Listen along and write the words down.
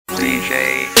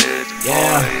DJ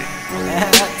Yeah.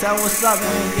 Tell what's up,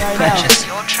 man. You already know. Purchase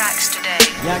your tracks today.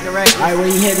 Yaga Records. Alright, when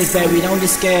you hear this, baby, don't get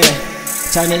scared.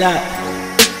 Turn it up.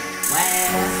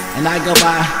 And I go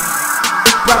by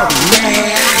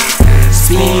Brodee.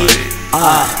 Speed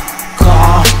up,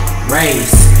 car,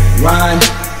 race, run,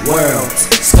 world,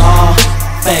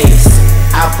 Scarface,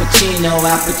 Al Pacino,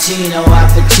 Al Pacino, Al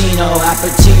Pacino, Al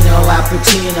Pacino, Al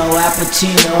Pacino, Al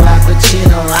Pacino, Al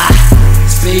Pacino.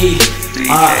 Speed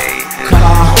up,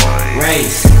 car,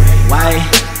 race, white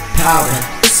powder,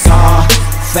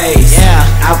 Scarface.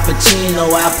 Yeah, Al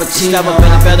Pacino, Al Pacino. Never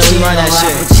been a better we run that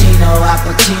shit. Al Pacino, Al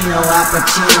Pacino, Al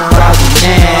Pacino,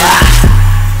 Brodee.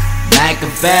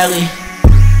 Machiavelli,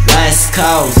 West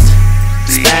Coast,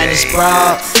 Spanish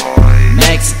Broad,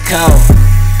 Mexico.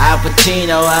 Al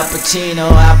Pacino, Al Pacino,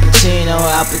 Al Pacino,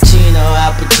 Al Pacino,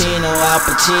 Al Pacino, Al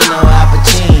Pacino, Al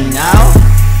Pacino.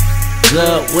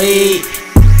 Good weed,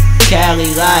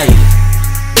 Cali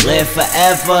life, live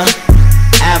forever,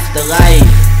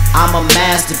 afterlife. I'm a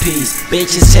masterpiece,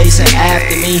 bitches chasing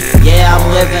after me. Yeah,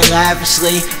 I'm living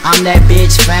lavishly, I'm that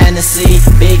bitch fantasy.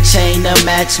 Big chain to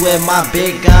match with my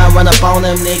big gun. Run up on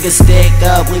them niggas, stick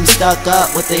up, we stuck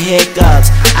up with the hiccups.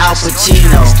 Al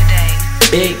Pacino,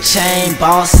 big chain,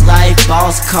 boss life,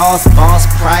 boss cost, boss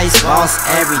price, boss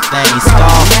everything.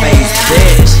 Scarface,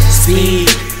 bitch,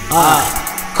 speed up,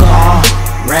 car,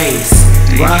 race,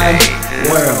 run,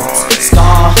 world,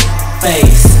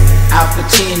 Scarface. Al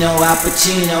Pacino, Al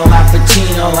Pacino, Al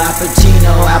Pacino, Al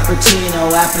Pacino, Al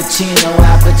Pacino, Al Pacino,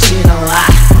 Al Pacino.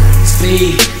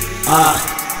 Speed up,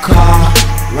 car,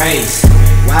 race,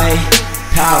 white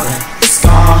powder,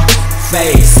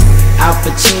 Scarface. Al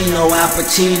Pacino, Al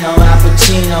Pacino, Al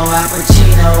Pacino, Al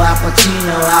Pacino, Al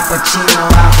Pacino, Al Pacino,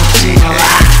 Al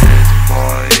Pacino.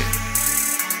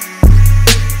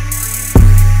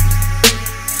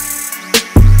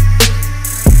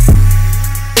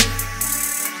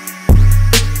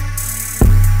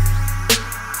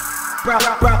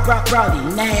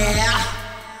 Brodee now.